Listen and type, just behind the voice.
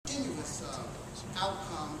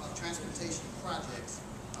outcome of transportation projects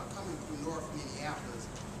coming through North Minneapolis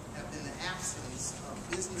have been the absence of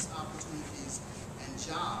business opportunities and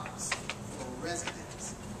jobs for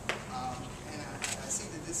residents. And I see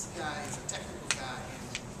that this guy is a technical guy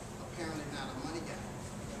and apparently not a money guy,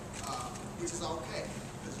 which is okay,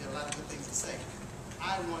 because you have a lot of good things to say.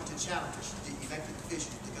 I want to challenge the elected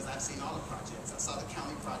officials because I've seen all the projects. I saw the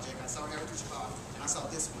county project, I saw Heritage Park, and I saw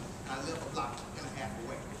this one, and I live a block and a half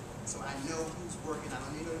away. So I know who's working. I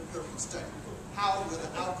don't need an empirical study. How will the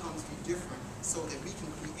outcomes be different so that we can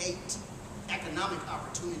create economic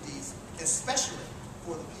opportunities, especially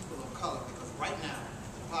for the people of color? Because right now,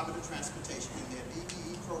 the Department of Transportation in their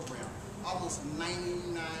DBE program, almost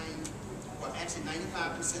 95%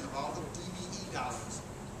 of all the DBE dollars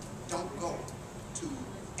don't go to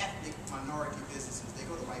ethnic minority businesses. They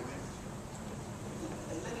go to white women.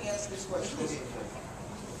 And let me ask this question.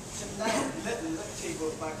 Tonight, let me tell you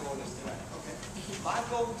what my goal is tonight. Okay. My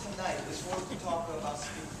goal tonight is for us to talk about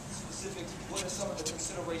specifics. What are some of the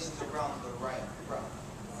considerations around the route?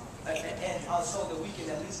 And so that we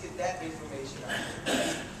can at least get that information out.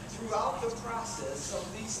 Throughout the process, some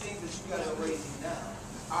of these things that you guys are raising now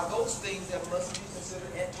are those things that must be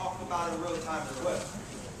considered and talked about in real time as well.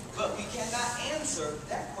 But we cannot answer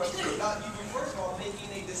that question without you, first of all, making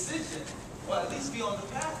a decision, or at least be on the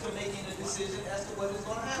path to making a decision as to what is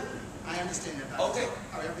going to happen. I understand that. Okay.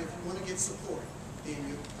 However, if you want to get support, then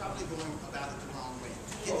you're probably going about it the wrong way.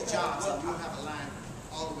 Get the jobs, and you'll have a line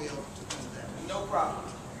all the way up to that. No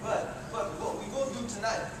problem. But what we will do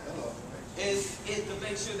tonight is to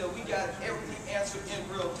make sure that we got everything answered in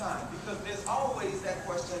real time, because there's always that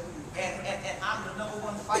question, and I'm the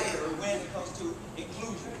 #1 fighter when it comes to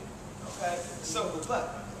inclusion. Okay, so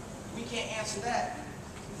but we can't answer that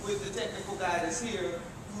with the technical guy that's here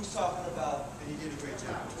who's talking about. And he did a great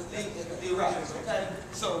job. The right. Okay,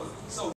 so.